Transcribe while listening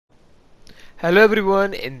Hello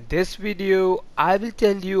everyone, in this video I will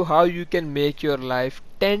tell you how you can make your life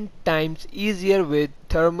 10 times easier with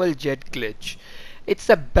thermal jet glitch. It's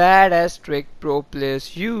a badass trick pro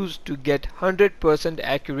players use to get 100%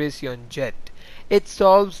 accuracy on jet. It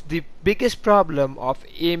solves the biggest problem of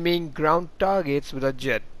aiming ground targets with a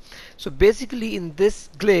jet. So basically in this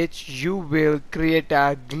glitch you will create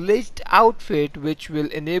a glitched outfit which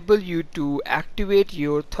will enable you to activate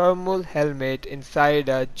your thermal helmet inside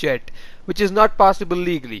a jet, which is not possible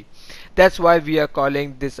legally. That's why we are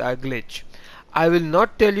calling this a glitch. I will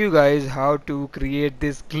not tell you guys how to create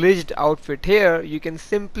this glitched outfit here. You can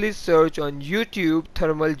simply search on YouTube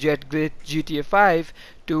thermal jet glitch GTA 5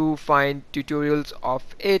 to find tutorials of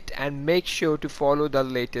it and make sure to follow the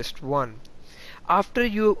latest one. After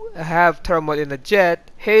you have thermal in a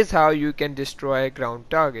jet, here's how you can destroy ground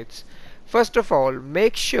targets. First of all,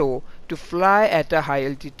 make sure to fly at a high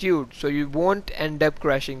altitude so you won't end up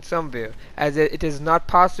crashing somewhere, as it is not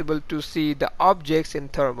possible to see the objects in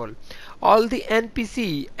thermal. All the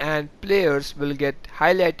NPC and players will get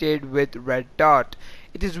highlighted with red dot.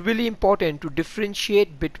 It is really important to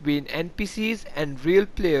differentiate between NPCs and real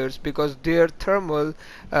players because their thermal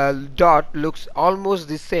dot looks almost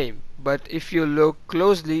the same. But if you look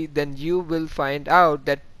closely, then you will find out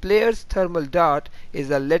that players' thermal dot is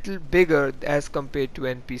a little bigger as compared to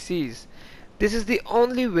NPCs. This is the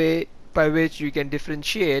only way by which you can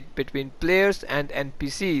differentiate between players and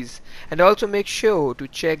NPCs, and also make sure to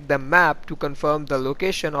check the map to confirm the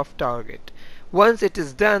location of target. Once it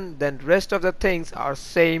is done, then rest of the things are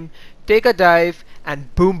same. Take a dive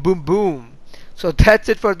and boom boom boom. So that's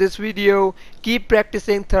it for this video. Keep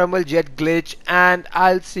practicing thermal jet glitch and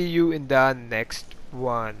I'll see you in the next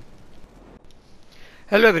one.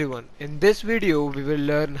 Hello everyone, in this video we will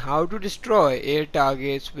learn how to destroy air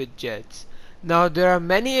targets with jets. Now there are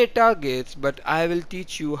many air targets, but I will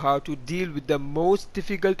teach you how to deal with the most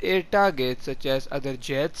difficult air targets such as other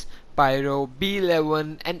jets, Pyro,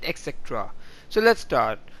 B-11 and etc. So let's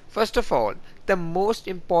start. First of all, the most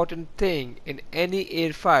important thing in any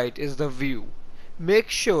air fight is the view. Make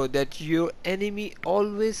sure that your enemy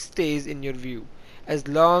always stays in your view. As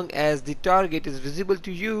long as the target is visible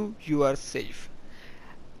to you, you are safe.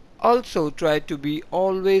 Also try to be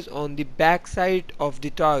always on the back side of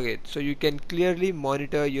the target so you can clearly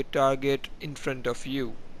monitor your target in front of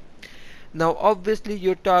you. Now obviously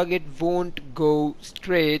your target won't go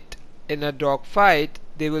straight in a dogfight.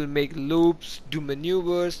 They will make loops, do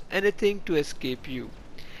maneuvers, anything to escape you.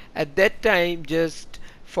 At that time just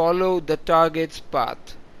follow the target's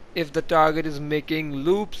path. If the target is making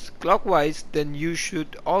loops clockwise, then you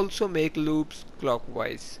should also make loops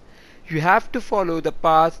clockwise. You have to follow the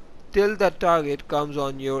path till the target comes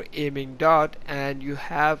on your aiming dot and you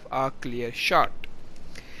have a clear shot.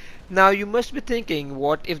 Now you must be thinking,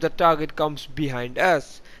 what if the target comes behind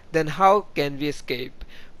us? Then how can we escape?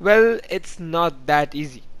 Well, it's not that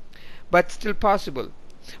easy, but still possible.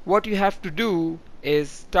 What you have to do is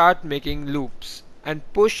start making loops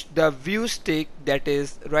and push the view stick, that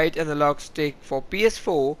is right analog stick for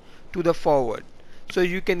PS4, to the forward so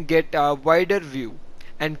you can get a wider view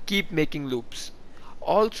and keep making loops.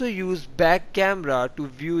 Also use back camera to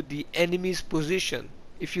view the enemy's position.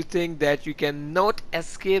 If you think that you cannot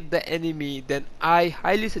escape the enemy, then I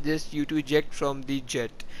highly suggest you to eject from the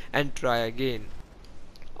jet and try again.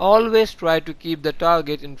 Always try to keep the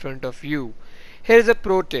target in front of you. Here's a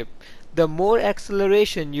pro tip. The more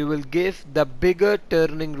acceleration you will give, the bigger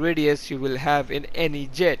turning radius you will have in any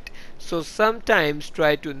jet. So sometimes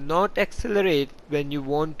try to not accelerate when you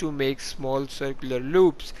want to make small circular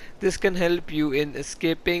loops. This can help you in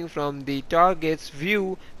escaping from the target's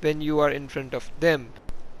view when you are in front of them.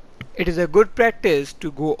 It is a good practice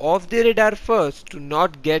to go off the radar first to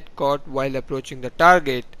not get caught while approaching the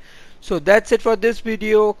target. So that's it for this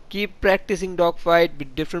video. Keep practicing dogfight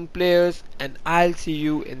with different players and I'll see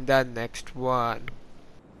you in the next one.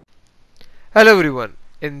 Hello everyone.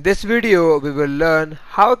 In this video we will learn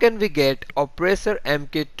how can we get Oppressor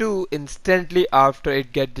MK2 instantly after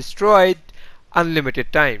it gets destroyed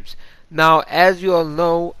unlimited times. Now as you all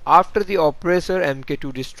know, after the Oppressor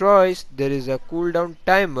MK2 destroys, there is a cooldown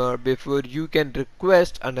timer before you can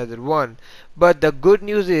request another one. But the good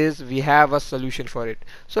news is we have a solution for it.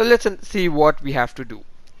 So let's see what we have to do.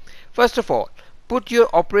 First of all, put your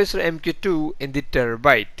Oppressor MK2 in the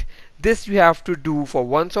terabyte. This you have to do for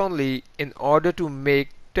once only in order to make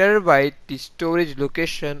terabyte the storage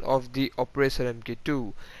location of the Oppressor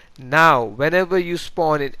MK2. Now whenever you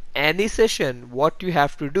spawn in any session, what you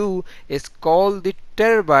have to do is call the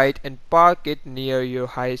terabyte and park it near your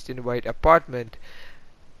highest invite apartment.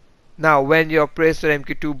 Now when your oppressor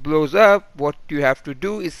MK2 blows up, what you have to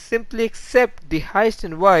do is simply accept the heist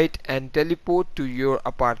invite and teleport to your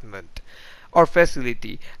apartment or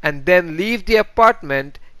facility, and then leave the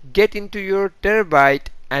apartment, get into your Terabyte,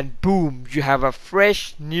 and boom, you have a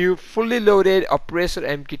fresh, new, fully loaded oppressor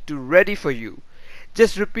MK2 ready for you.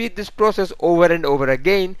 Just repeat this process over and over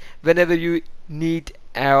again whenever you need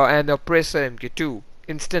an oppressor MK2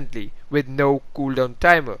 instantly with no cooldown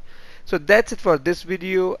timer. So that's it for this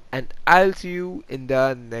video, and I'll see you in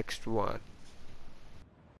the next one.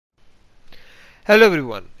 Hello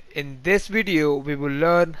everyone. In this video we will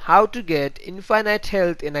learn how to get infinite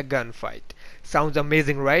health in a gunfight. Sounds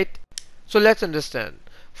amazing, right? So let's understand.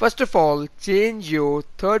 First of all, change your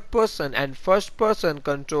third person and first person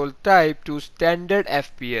control type to standard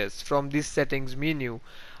FPS from the settings menu.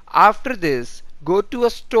 After this, go to a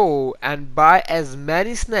store and buy as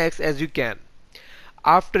many snacks as you can.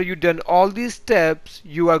 After you've done all these steps,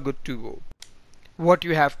 you are good to go. What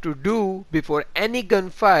you have to do before any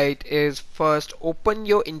gunfight is first open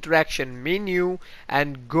your interaction menu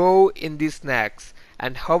and go in the snacks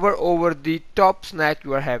and hover over the top snack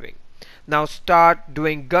you are having. Now start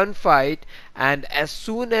doing gunfight, and as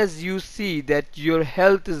soon as you see that your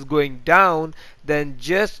health is going down, then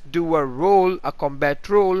just do a combat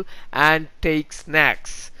roll and take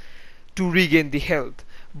snacks to regain the health.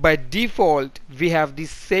 By default we have the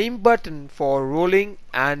same button for rolling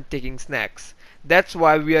and taking snacks. That's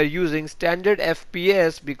why we are using standard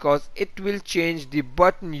FPS, because it will change the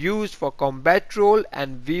button used for combat roll,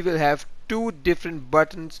 and we will have two different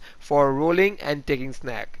buttons for rolling and taking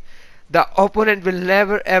snack. The opponent will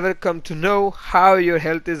never ever come to know how your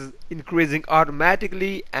health is increasing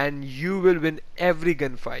automatically, and you will win every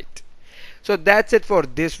gunfight. So that's it for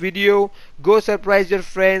this video. Go surprise your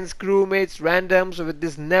friends, crewmates, randoms with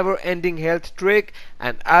this never ending health trick,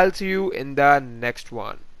 and I'll see you in the next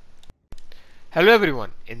one. Hello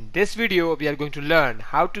everyone, in this video we are going to learn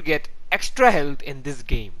how to get extra health in this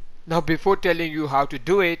game. Now before telling you how to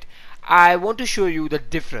do it, I want to show you the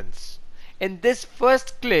difference. In this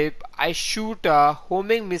first clip I shoot a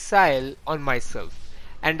homing missile on myself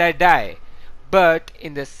and I die, but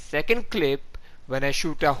in the second clip when I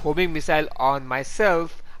shoot a homing missile on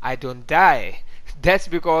myself I don't die. That's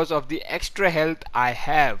because of the extra health I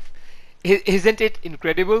have. Isn't it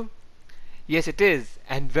incredible? Yes, it is,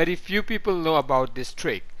 and very few people know about this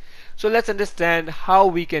trick. So let's understand how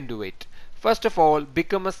we can do it. First of all,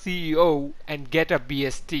 become a CEO and get a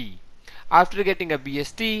BST. After getting a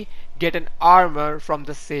BST, get an armor from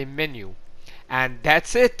the same menu. And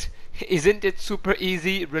that's it. Isn't it super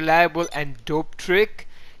easy, reliable and dope trick?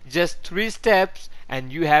 Just 3 steps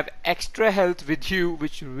and you have extra health with you,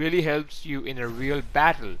 which really helps you in a real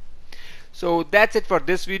battle. So that's it for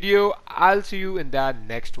this video. I'll see you in the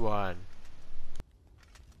next one.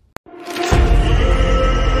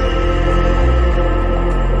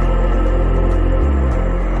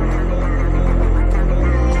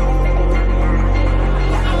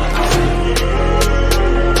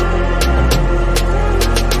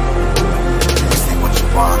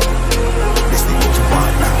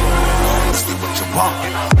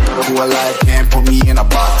 Who alive can't put me in a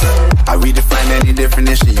box. I redefine any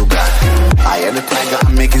definition you got. I am the tiger,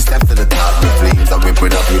 I'm making steps to the top. The flames, I whip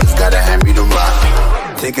it up, you just gotta hand me the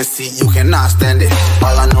rock. Take a seat, you cannot stand it.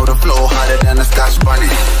 All I know, the flow harder than a Scotch bunny.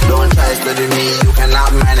 Don't try studying me, you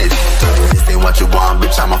cannot manage. This ain't what you want,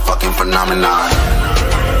 bitch, I'm a fucking phenomenon.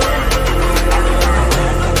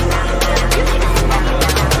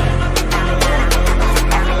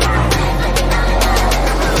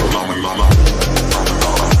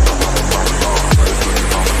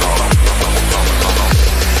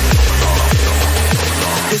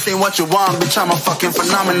 This ain't what you want, bitch, I'm a fucking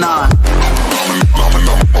phenomenon.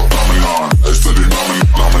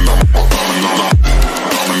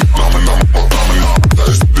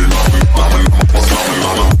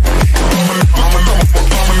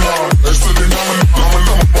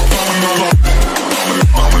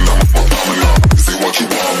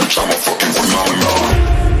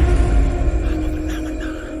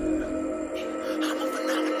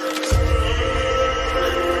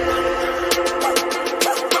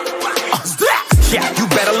 Yeah, you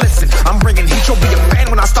better listen. I'm bringing heat, you'll be a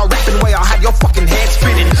fan when I start rapping. Way I'll have your fucking head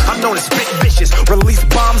spinning. I'm known as spit vicious, release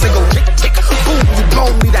bombs and go tick tick. Boom, you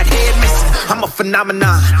blow me that head missing. I'm a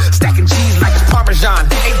phenomenon, stacking cheese like it's Parmesan.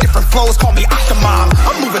 8 different flows, call me Octomom.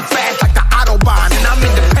 I'm moving fast like the Autobahn, and I'm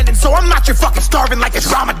independent, so I'm not your fucking starving like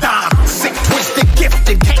it's Ramadan. Sick, twisted,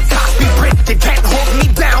 gifted, can't copy printed, can't hold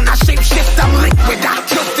me down. I shape shift, I'm liquid. I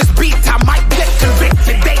killed this beat, I might get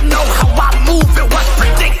convicted. They know how I move, it was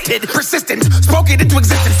predicted. Persistent, spoken into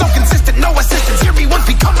existence, so consistent, no assistance. Hear me once,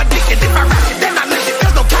 become addicted.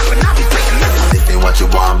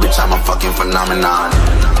 bitch, I'm a fucking phenomenon.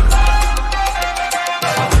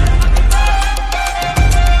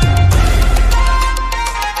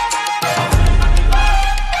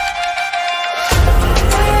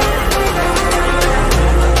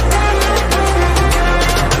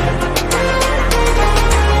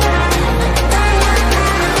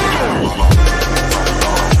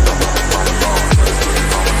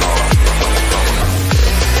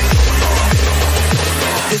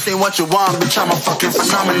 This ain't what you want, bitch, I'm a fucking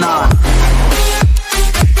phenomenon.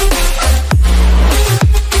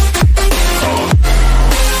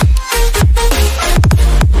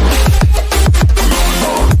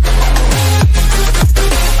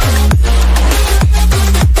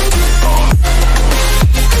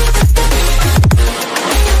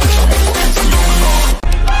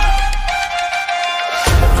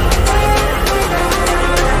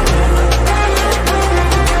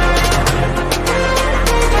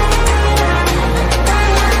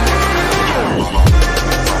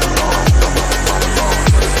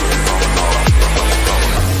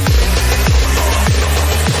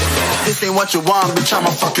 This ain't what you want, bitch, I'm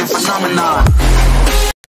a fucking phenomenon.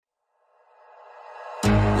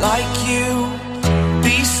 Like you,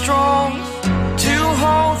 be strong to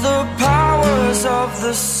hold the powers of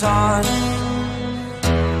the sun.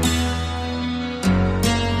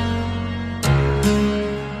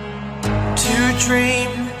 To dream,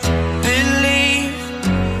 believe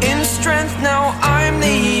in strength. Now I'm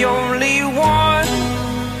the only one,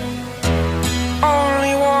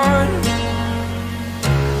 only one.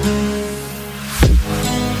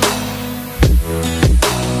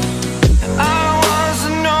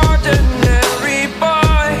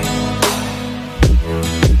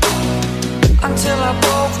 Until I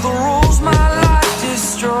broke the rules, my life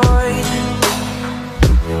destroyed.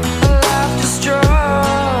 Life destroyed.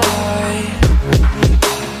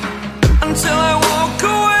 Until I woke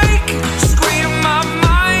awake, scream my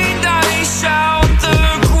mind, I shout, the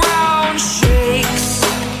ground shakes.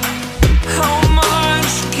 How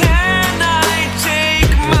much can I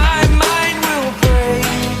take? My mind will break.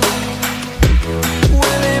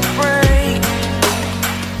 Will it break?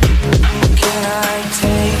 Can I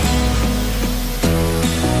take?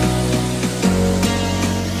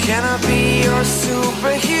 Can I be your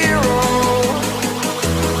superhero?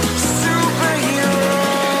 Superhero.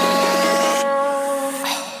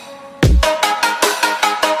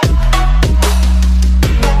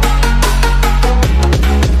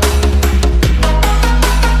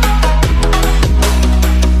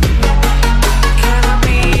 Can I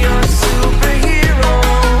be your superhero?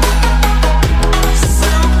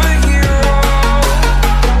 Superhero.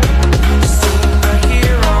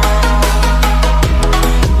 Superhero.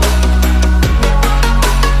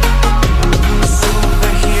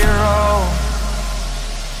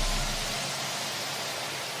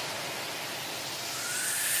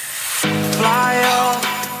 Fly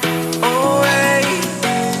away.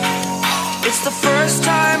 It's the first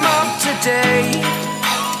time of today.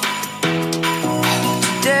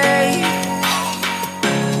 Today.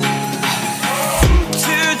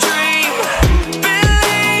 To dream,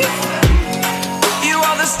 believe. You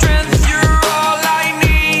are the strength, you're all I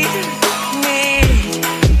need.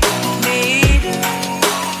 Need.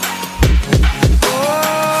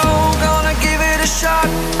 Oh, gonna give it a shot.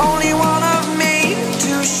 Only one of me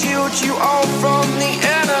to shield you all from the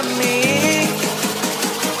enemy.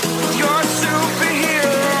 You're a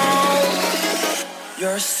superhero.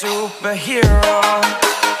 You're a superhero.